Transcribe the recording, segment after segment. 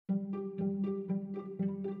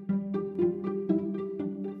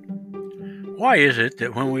Why is it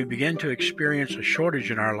that when we begin to experience a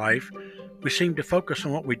shortage in our life, we seem to focus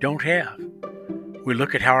on what we don't have? We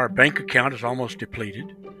look at how our bank account is almost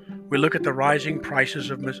depleted. We look at the rising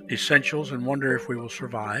prices of essentials and wonder if we will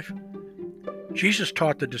survive. Jesus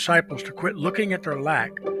taught the disciples to quit looking at their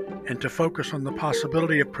lack and to focus on the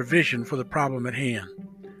possibility of provision for the problem at hand.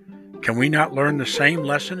 Can we not learn the same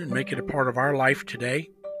lesson and make it a part of our life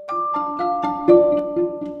today?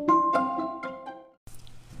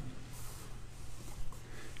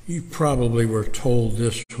 You probably were told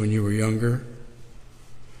this when you were younger.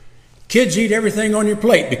 Kids, eat everything on your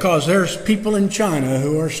plate because there's people in China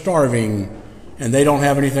who are starving and they don't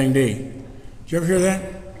have anything to eat. Did you ever hear that?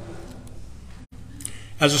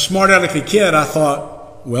 As a smart alecky kid, I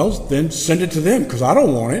thought, well, then send it to them because I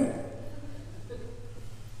don't want it.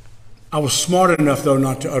 I was smart enough, though,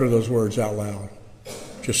 not to utter those words out loud,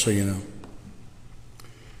 just so you know.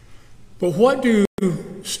 But what do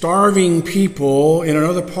starving people in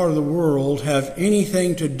another part of the world have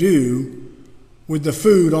anything to do with the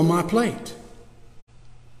food on my plate?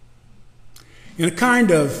 In a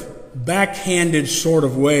kind of backhanded sort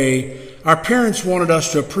of way, our parents wanted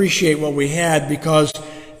us to appreciate what we had because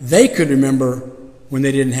they could remember when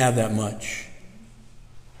they didn't have that much.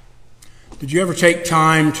 Did you ever take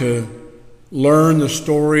time to learn the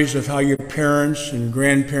stories of how your parents and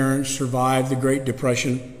grandparents survived the Great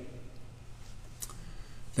Depression?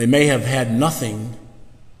 They may have had nothing,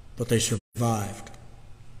 but they survived.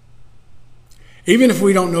 Even if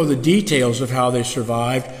we don't know the details of how they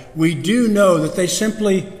survived, we do know that they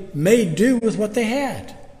simply made do with what they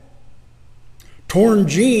had. Torn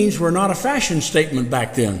jeans were not a fashion statement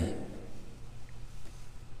back then.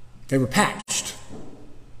 They were patched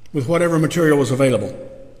with whatever material was available.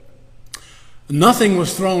 Nothing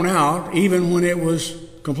was thrown out, even when it was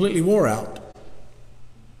completely wore out.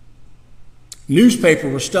 Newspaper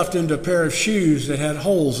was stuffed into a pair of shoes that had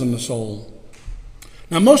holes in the sole.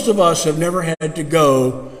 Now, most of us have never had to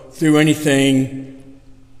go through anything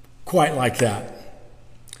quite like that.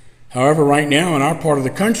 However, right now in our part of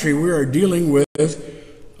the country, we are dealing with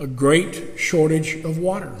a great shortage of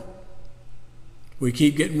water. We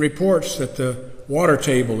keep getting reports that the water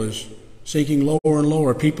table is sinking lower and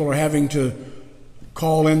lower. People are having to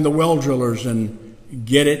call in the well drillers and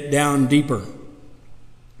get it down deeper.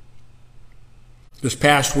 This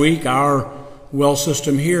past week, our well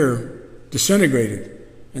system here disintegrated,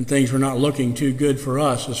 and things were not looking too good for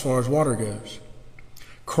us as far as water goes.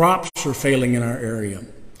 Crops are failing in our area.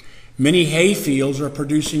 Many hay fields are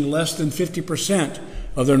producing less than 50%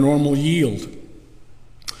 of their normal yield.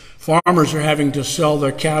 Farmers are having to sell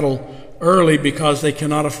their cattle early because they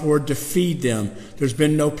cannot afford to feed them. There's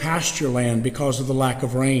been no pasture land because of the lack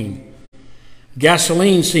of rain.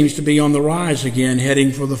 Gasoline seems to be on the rise again,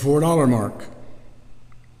 heading for the $4 mark.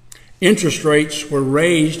 Interest rates were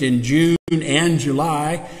raised in June and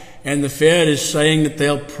July, and the Fed is saying that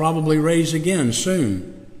they'll probably raise again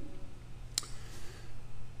soon.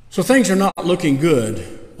 So things are not looking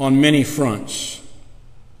good on many fronts.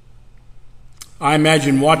 I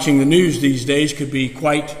imagine watching the news these days could be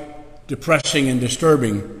quite depressing and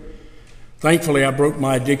disturbing. Thankfully, I broke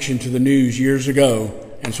my addiction to the news years ago,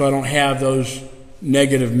 and so I don't have those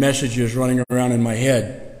negative messages running around in my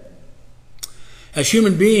head. As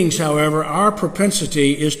human beings, however, our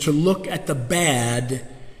propensity is to look at the bad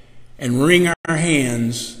and wring our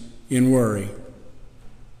hands in worry.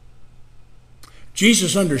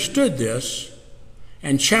 Jesus understood this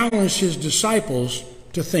and challenged his disciples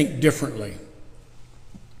to think differently.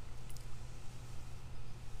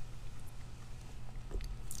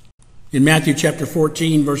 In Matthew chapter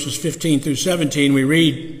 14, verses 15 through 17, we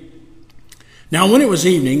read, "Now when it was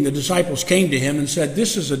evening, the disciples came to him and said,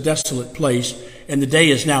 'This is a desolate place, and the day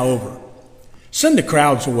is now over. Send the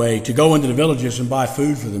crowds away to go into the villages and buy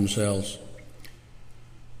food for themselves.'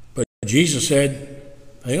 But Jesus said,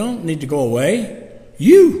 'They don't need to go away.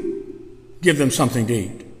 You give them something to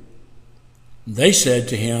eat.' They said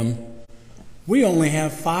to him, 'We only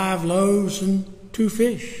have 5 loaves and 2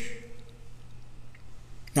 fish.'"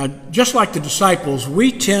 Now, just like the disciples,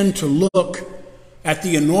 we tend to look at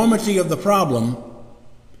the enormity of the problem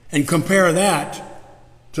and compare that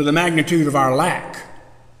to the magnitude of our lack.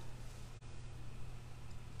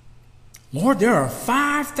 Lord, there are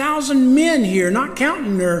 5,000 men here, not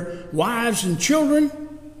counting their wives and children.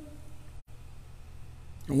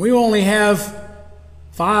 And we only have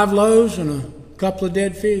 5 loaves and a couple of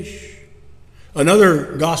dead fish.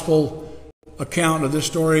 Another gospel account of this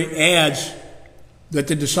story adds that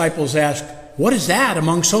the disciples asked, "What is that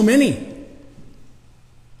among so many?"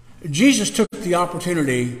 Jesus took the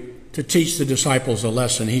opportunity to teach the disciples a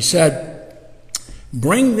lesson. He said,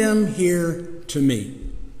 Bring them here to me.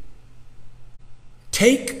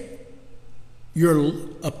 Take your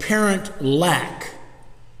apparent lack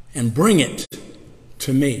and bring it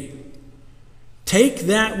to me. Take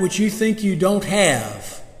that which you think you don't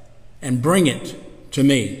have and bring it to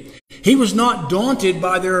me. He was not daunted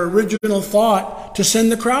by their original thought to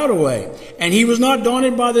send the crowd away. And he was not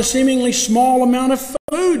daunted by the seemingly small amount of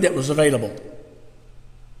food that was available.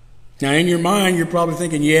 Now, in your mind, you're probably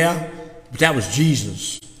thinking, yeah, but that was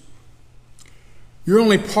Jesus. You're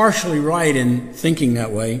only partially right in thinking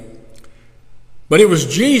that way. But it was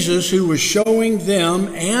Jesus who was showing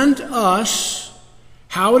them and us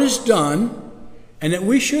how it is done, and that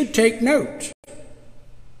we should take note.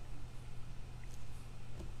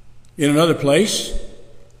 In another place,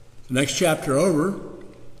 the next chapter over,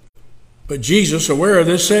 but Jesus, aware of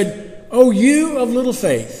this, said, "O you of little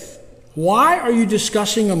faith, why are you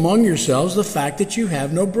discussing among yourselves the fact that you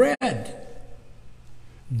have no bread?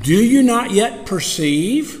 Do you not yet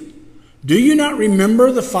perceive? Do you not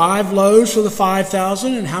remember the 5 loaves for the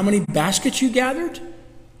 5,000 and how many baskets you gathered?"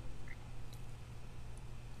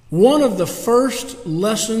 One of the first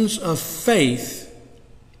lessons of faith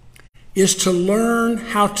is to learn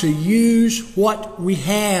how to use what we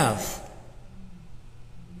have.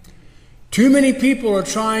 Too many people are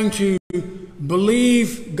trying to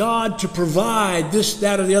believe God to provide this,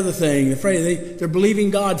 that, or the other thing. They're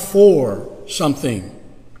believing God for something.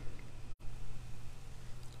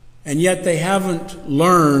 And yet they haven't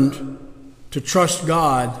learned to trust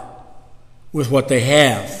God with what they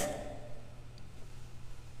have.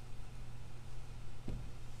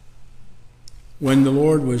 When the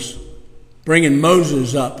Lord was bringing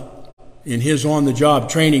Moses up in his on-the-job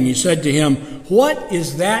training, he said to him, "What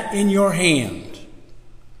is that in your hand?"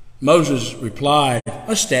 Moses replied,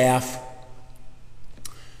 "A staff."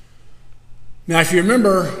 Now, if you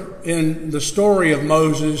remember in the story of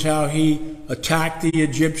Moses, how he attacked the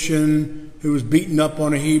Egyptian who was beaten up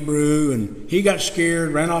on a Hebrew, and he got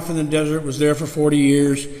scared, ran off in the desert, was there for 40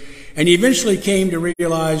 years, and he eventually came to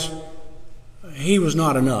realize he was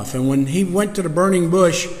not enough. And when he went to the burning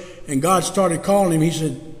bush and God started calling him, he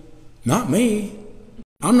said, "Not me.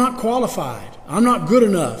 I'm not qualified. I'm not good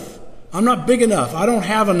enough. I'm not big enough. I don't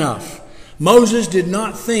have enough." Moses did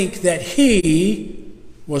not think that he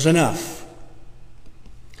was enough.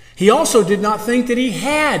 He also did not think that he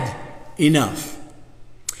had enough.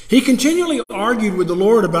 He continually argued with the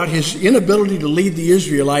Lord about his inability to lead the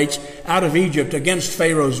Israelites out of Egypt against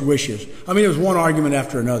Pharaoh's wishes. I mean, it was one argument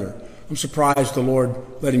after another. I'm surprised the Lord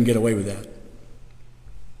let him get away with that.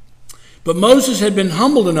 But Moses had been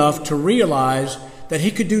humbled enough to realize that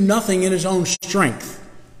he could do nothing in his own strength.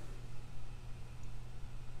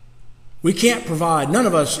 We can't provide, none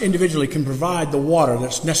of us individually can provide the water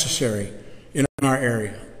that's necessary in our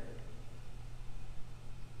area.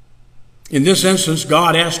 In this instance,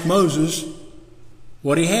 God asked Moses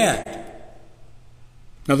what he had.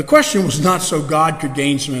 Now, the question was not so God could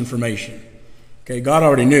gain some information. Okay, God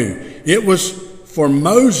already knew. It was for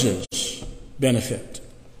Moses' benefit.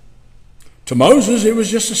 To Moses, it was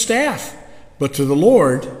just a staff. But to the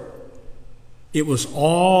Lord, it was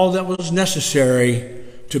all that was necessary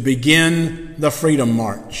to begin the freedom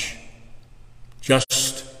march.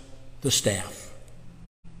 Just the staff.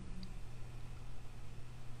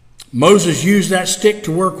 Moses used that stick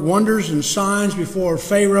to work wonders and signs before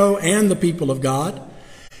Pharaoh and the people of God.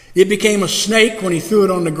 It became a snake when he threw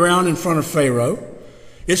it on the ground in front of Pharaoh.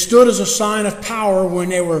 It stood as a sign of power when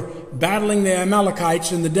they were battling the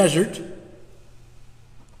Amalekites in the desert.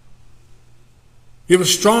 It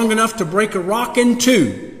was strong enough to break a rock in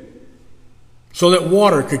two so that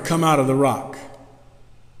water could come out of the rock.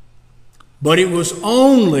 But it was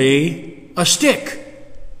only a stick.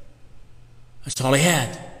 That's all he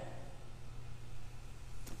had.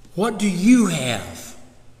 What do you have?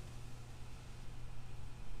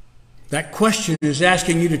 That question is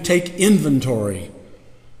asking you to take inventory.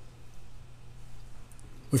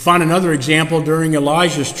 We find another example during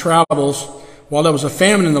Elijah's travels. While there was a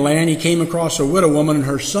famine in the land, he came across a widow woman and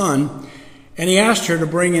her son, and he asked her to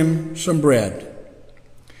bring him some bread.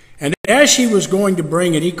 And as she was going to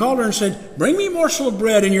bring it, he called her and said, "Bring me a morsel of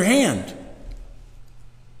bread in your hand."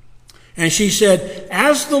 And she said,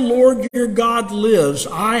 "As the Lord your God lives,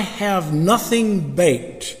 I have nothing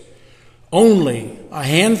baked, only a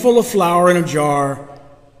handful of flour in a jar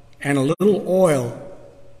and a little oil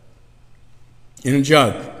in a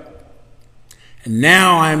jug. And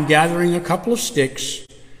now I am gathering a couple of sticks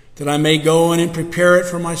that I may go in and prepare it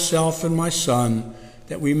for myself and my son,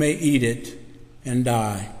 that we may eat it and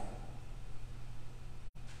die."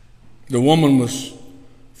 The woman was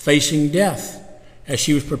facing death. as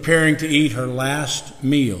she was preparing to eat her last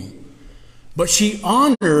meal. But she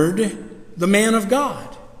honored the man of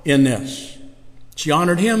God in this. She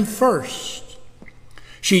honored him first.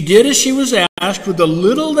 She did as she was asked with the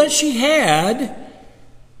little that she had,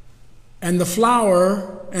 and the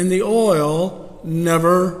flour and the oil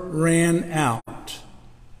never ran out.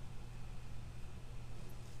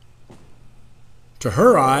 To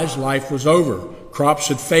her eyes, life was over. Crops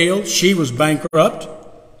had failed. She was bankrupt.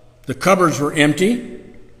 The cupboards were empty.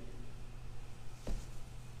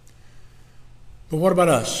 But what about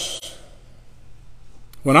us?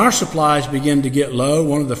 When our supplies begin to get low,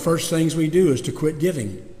 one of the first things we do is to quit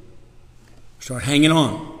giving. Start hanging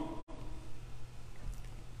on.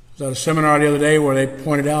 I was at a seminar the other day where they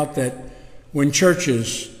pointed out that when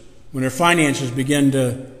churches, when their finances begin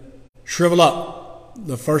to shrivel up,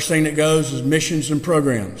 the first thing that goes is missions and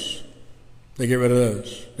programs. They get rid of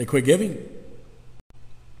those. They quit giving.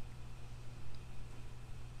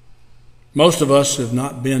 Most of us have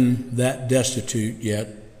not been that destitute yet.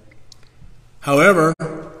 However,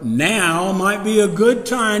 now might be a good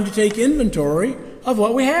time to take inventory of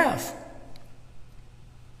what we have.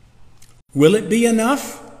 Will it be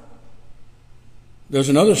enough? There's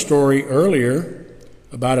another story earlier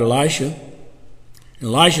about Elisha.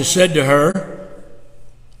 Elisha said to her,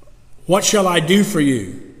 "What shall I do for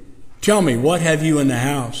you? Tell me, what have you in the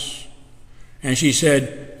house?" And she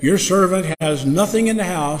said, "Your servant has nothing in the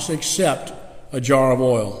house except a jar of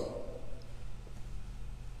oil."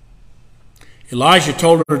 Elijah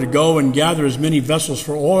told her to go and gather as many vessels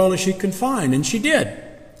for oil as she could find, and she did.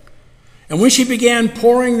 And when she began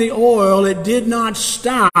pouring the oil, it did not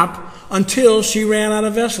stop until she ran out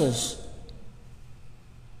of vessels.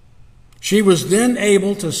 She was then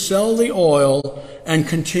able to sell the oil and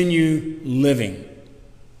continue living.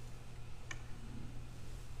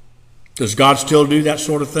 Does God still do that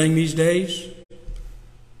sort of thing these days?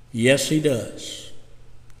 Yes, He does.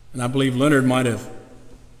 And I believe Leonard might have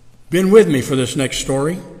been with me for this next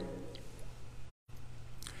story.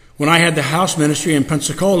 When I had the house ministry in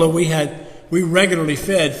Pensacola, we regularly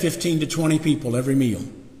fed 15 to 20 people every meal.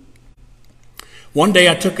 One day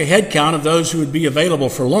I took a head count of those who would be available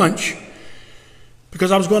for lunch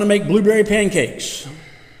because I was going to make blueberry pancakes.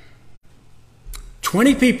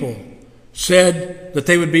 20 people said that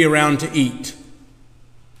they would be around to eat.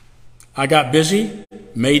 I got busy,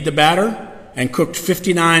 made the batter, and cooked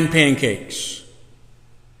 59 pancakes.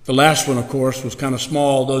 The last one, of course, was kind of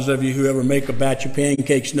small. Those of you who ever make a batch of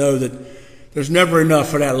pancakes know that there's never enough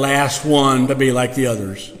for that last one to be like the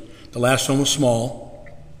others. The last one was small.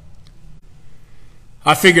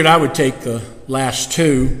 I figured I would take the last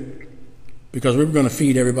two because we were going to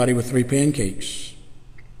feed everybody with 3 pancakes.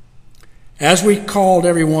 As we called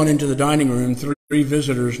everyone into the dining room, 3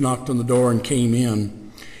 visitors knocked on the door and came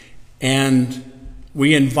in. And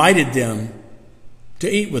we invited them to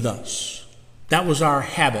eat with us. That was our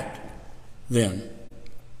habit then.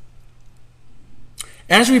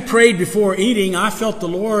 As we prayed before eating, I felt the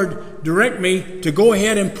Lord direct me to go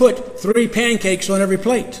ahead and put 3 pancakes on every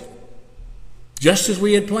plate, just as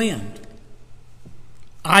we had planned.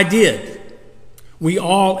 I did. We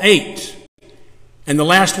all ate. And the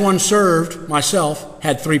last one served, myself,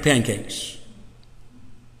 had 3 pancakes.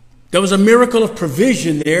 There was a miracle of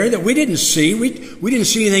provision there that we didn't see. We didn't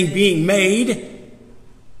see anything being made.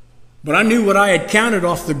 But I knew what I had counted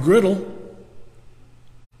off the griddle.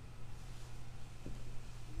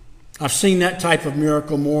 I've seen that type of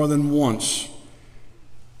miracle more than once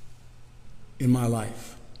in my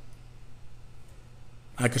life.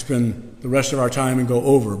 I could spend the rest of our time and go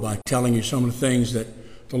over by telling you some of the things that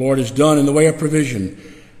the Lord has done in the way of provision.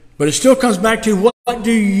 But it still comes back to, what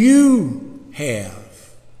do you have?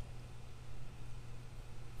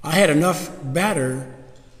 I had enough batter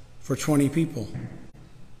for 20 people.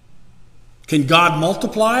 Can God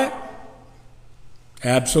multiply it?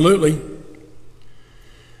 Absolutely.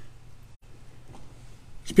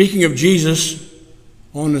 Speaking of Jesus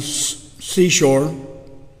on the seashore,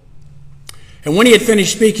 and when he had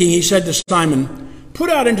finished speaking, he said to Simon, "Put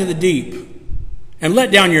out into the deep and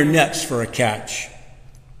let down your nets for a catch."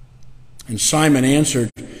 And Simon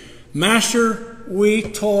answered, "Master, we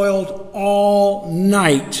toiled all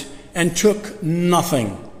night and took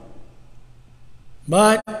nothing.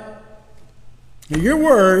 But at your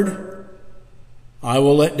word, I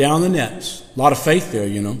will let down the nets." A lot of faith there,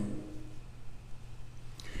 you know.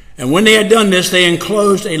 And when they had done this, they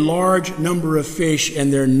enclosed a large number of fish,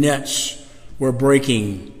 and their nets were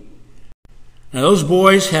breaking. Now those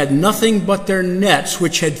boys had nothing but their nets,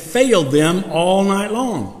 which had failed them all night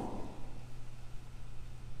long.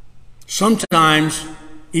 Sometimes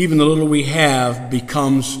even the little we have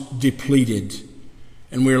becomes depleted.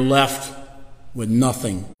 and we're left with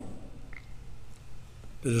nothing.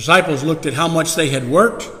 The disciples looked at how much they had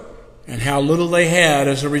worked and how little they had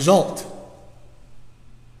as a result.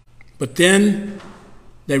 But then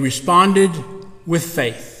they responded with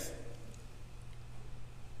faith.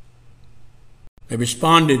 They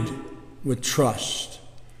responded with trust,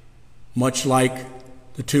 much like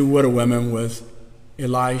the two widow women with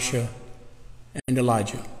Elisha and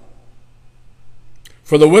Elijah.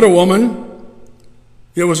 For the widow woman,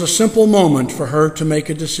 it was a simple moment for her to make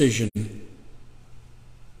a decision.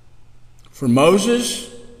 For Moses,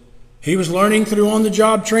 he was learning through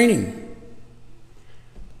on-the-job training.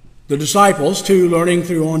 The disciples, too, learning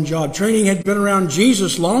through on-job training, had been around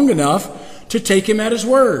Jesus long enough to take him at his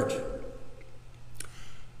word.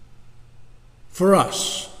 For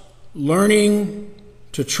us, learning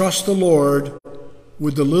to trust the Lord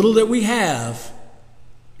with the little that we have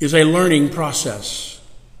is a learning process.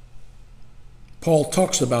 Paul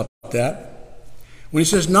talks about that when he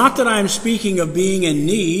says, "Not that I am speaking of being in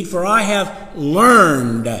need, for I have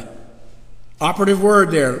learned," operative word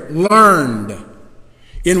there, learned,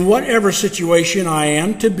 "in whatever situation I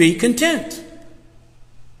am to be content.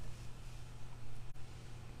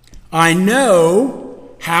 I know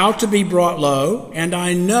how to be brought low, and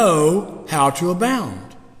I know how to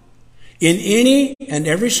abound. In any and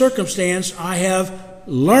every circumstance I have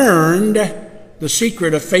learned the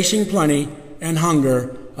secret of facing plenty and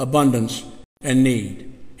hunger, abundance and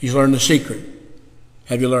need." He's learned the secret.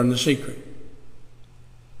 Have you learned the secret?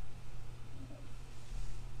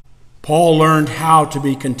 Paul learned how to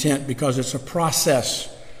be content because it's a process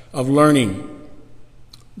of learning.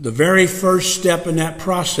 The very first step in that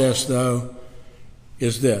process, though,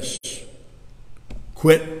 is this: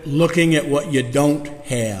 quit looking at what you don't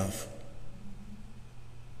have.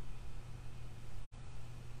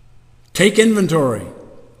 Take inventory.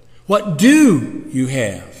 What do you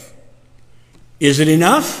have? Is it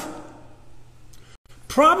enough?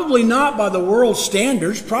 Probably not by the world's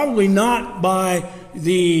standards, probably not by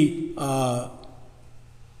the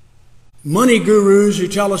money gurus who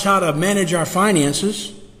tell us how to manage our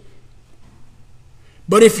finances.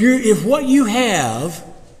 But if what you have,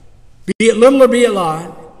 be it little or be it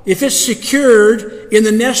lot, if it's secured in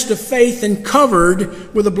the nest of faith and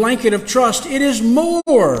covered with a blanket of trust, it is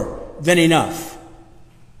more than enough.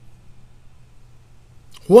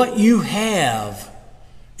 What you have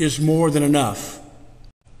is more than enough.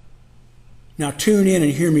 Now tune in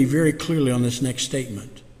and hear me very clearly on this next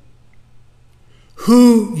statement.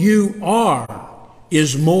 Who you are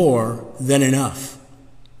is more than enough.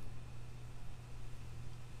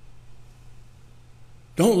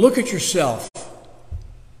 Don't look at yourself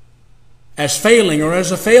as failing or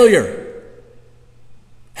as a failure,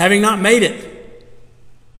 having not made it.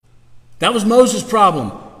 That was Moses'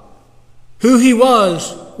 problem. Who he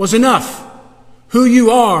was enough. Who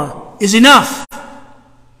you are is enough.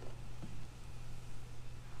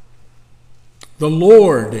 The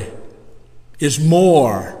Lord is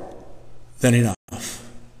more than enough.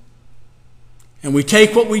 And we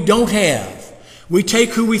take what we don't have, we take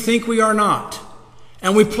who we think we are not,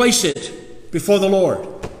 and we place it before the Lord.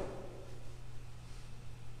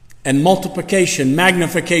 And multiplication,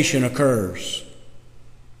 magnification occurs.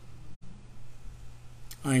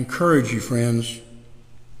 I encourage you, friends,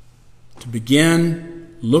 to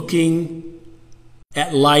begin looking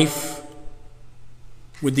at life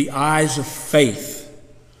with the eyes of faith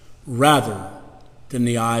rather than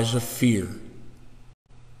the eyes of fear.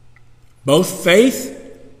 Both faith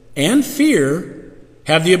and fear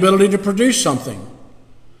have the ability to produce something,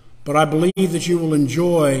 but I believe that you will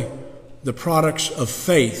enjoy the products of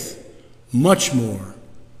faith much more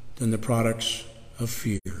than the products of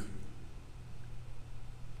fear.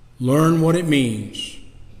 Learn what it means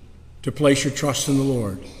to place your trust in the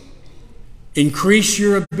Lord. Increase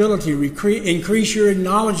your ability, increase your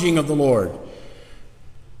acknowledging of the Lord,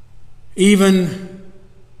 even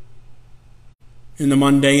in the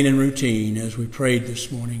mundane and routine, as we prayed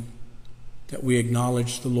this morning, that we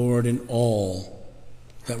acknowledge the Lord in all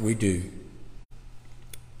that we do.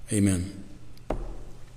 Amen.